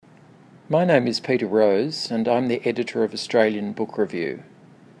My name is Peter Rose, and I'm the editor of Australian Book Review.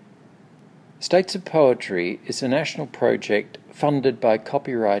 States of Poetry is a national project funded by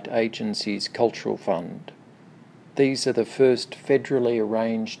Copyright Agency's Cultural Fund. These are the first federally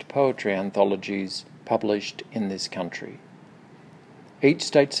arranged poetry anthologies published in this country. Each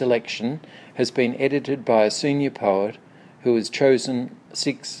state selection has been edited by a senior poet who has chosen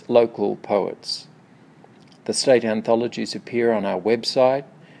 6 local poets. The state anthologies appear on our website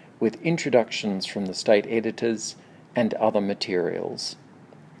with introductions from the state editors and other materials.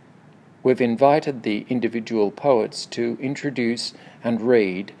 We've invited the individual poets to introduce and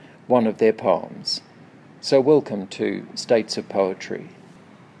read one of their poems. So welcome to States of Poetry.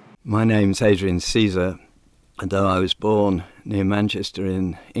 My name's Adrian Caesar, and though I was born near Manchester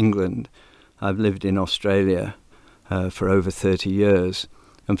in England, I've lived in Australia for over 30 years,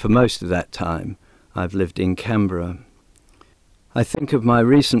 and for most of that time I've lived in Canberra. I think of my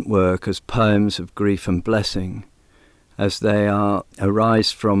recent work as poems of grief and blessing, as they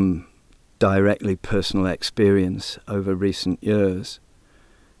arise from directly personal experience over recent years.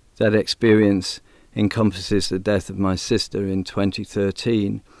 That experience encompasses the death of my sister in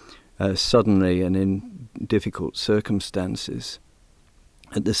 2013, suddenly and in difficult circumstances.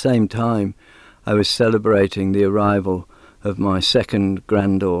 At the same time, I was celebrating the arrival of my second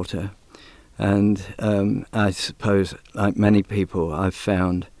granddaughter, and I suppose, like many people, I've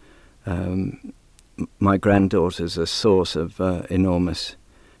found my granddaughters a source of enormous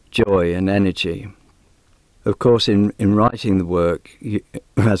joy and energy. Of course, in writing the work,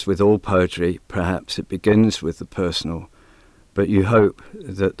 as with all poetry, perhaps it begins with the personal, but you hope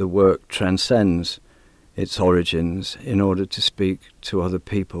that the work transcends its origins in order to speak to other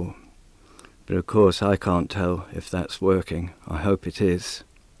people. But of course, I can't tell if that's working. I hope it is.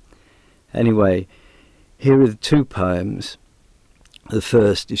 Anyway, here are the 2 poems. The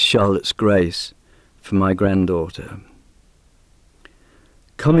first is Charlotte's Grace for my granddaughter.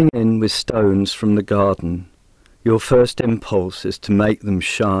 Coming in with stones from the garden, your first impulse is to make them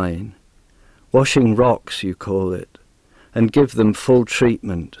shine. Washing rocks, you call it, and give them full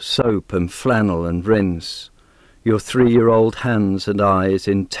treatment, soap and flannel and rinse. Your 3-year-old hands and eyes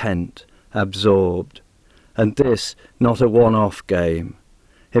intent, absorbed. And this not a one-off game.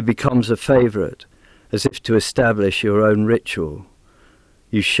 It becomes a favourite, as if to establish your own ritual.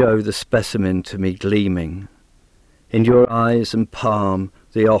 You show the specimen to me gleaming. In your eyes and palm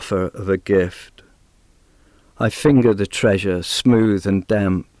the offer of a gift. I finger the treasure, smooth and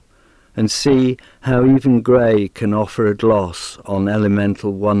damp, and see how even grey can offer a gloss on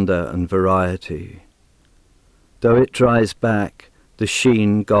elemental wonder and variety. Though it dries back, the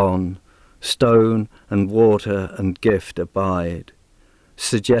sheen gone, stone and water and gift abide,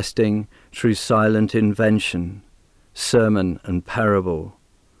 suggesting through silent invention, sermon and parable,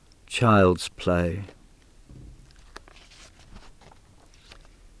 child's play.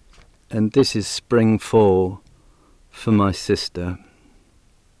 And this is Spring Fall for my sister.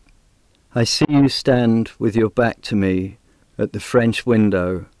 I see you stand with your back to me at the French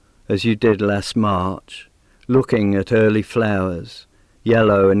window as you did last March, looking at early flowers,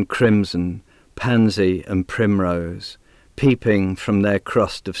 yellow and crimson, pansy and primrose, peeping from their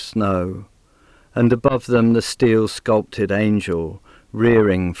crust of snow, and above them the steel-sculpted angel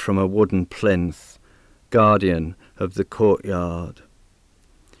rearing from a wooden plinth, guardian of the courtyard.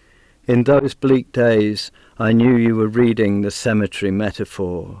 In those bleak days, I knew you were reading the cemetery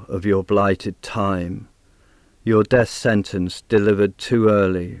metaphor of your blighted time, your death sentence delivered too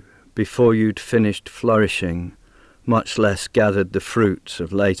early, before you'd finished flourishing, much less gathered the fruits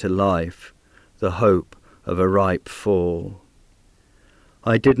of later life, the hope of a ripe fall.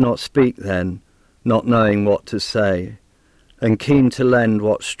 I did not speak then, not knowing what to say, and keen to lend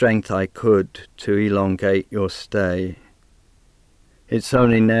what strength I could to elongate your stay. It's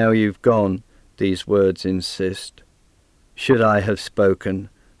only now you've gone, these words insist. Should I have spoken,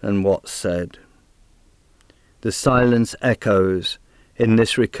 and what said? The silence echoes in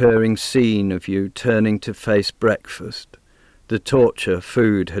this recurring scene of you turning to face breakfast, the torture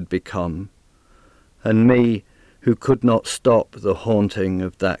food had become, and me who could not stop the haunting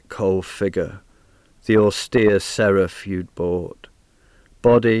of that cold figure, the austere seraph you'd bought.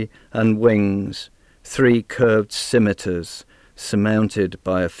 Body and wings, 3 curved scimitars, surmounted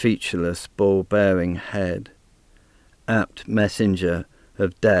by a featureless ball-bearing head, apt messenger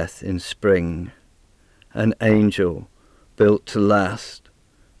of death in spring, an angel built to last,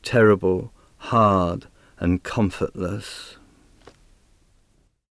 terrible, hard and comfortless.